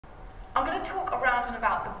I'm going to talk around and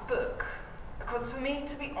about the book, because for me,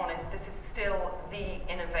 to be honest, this is still the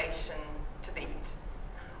innovation to beat.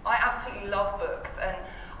 I absolutely love books, and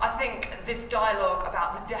I think this dialogue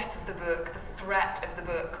about the death of the book, the threat of the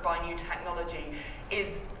book by new technology,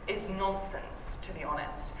 is nonsense, to be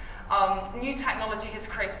honest. New technology has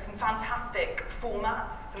created some fantastic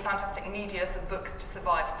formats, some fantastic media for books to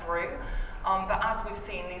survive through, but as we've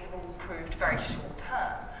seen, these have all proved very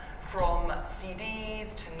short-term. From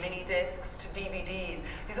CDs to mini discs to DVDs,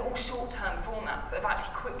 these are all short-term formats that have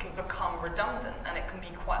actually quickly become redundant, and it can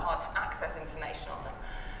be quite hard to access information on them.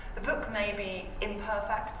 The book may be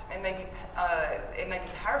imperfect, it may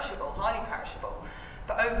be perishable, highly perishable,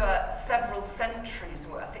 but over several centuries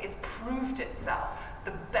worth, it has proved itself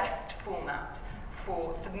the best format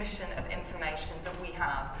for submission of information that we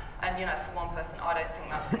have. And for one person, I don't think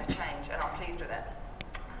that's going to change, and I'm pleased with it.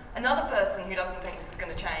 Another person who doesn't think this is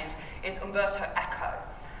going to change is Umberto Eco.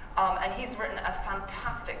 And he's written a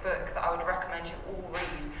fantastic book that I would recommend you all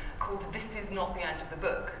read called This Is Not the End of the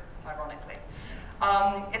Book, ironically.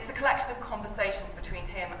 It's a collection of conversations between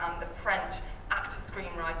him and the French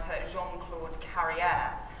actor-screenwriter Jean-Claude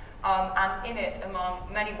Carrière. And in it,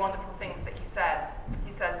 among many wonderful things that he says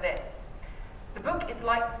this: "The book is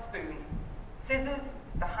like the spoon, scissors,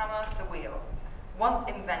 the hammer, the wheel. Once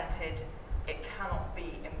invented, it cannot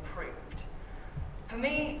be improved." For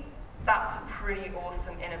me, that's a pretty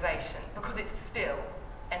awesome innovation, because it's still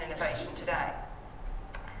an innovation today.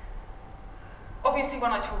 Obviously,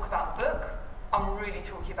 when I talk about the book, I'm really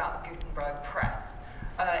talking about the Gutenberg press,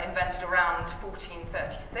 invented around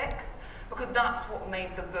 1436, because that's what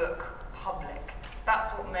made the book public.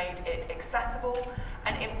 That's what made it accessible,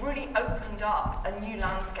 and it really opened up a new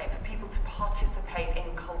landscape for people to participate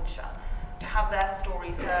in culture, to have their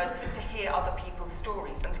stories heard, to hear other people's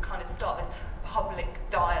stories, and to kind of start this public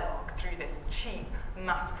dialogue through this cheap,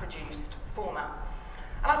 mass-produced format.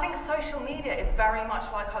 And I think social media is very much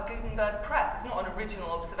like our Gutenberg press. It's not an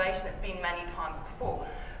original observation, it's been many times before.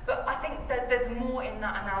 But I think that there's more in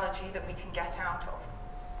that analogy that we can get out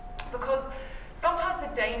of. Because sometimes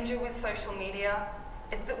the danger with social media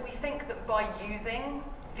is that we think that by using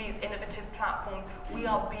these innovative platforms, we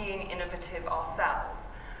are being innovative ourselves.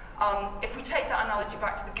 If we take that analogy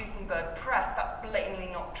back to the Gutenberg press, that's blatantly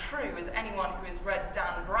not true, as anyone who has read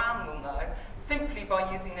Dan Brown will know. Simply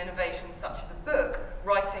by using an innovation such as a book,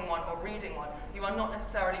 writing one or reading one, you are not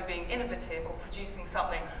necessarily being innovative or producing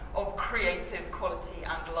something of creative quality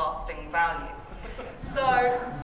and lasting value. So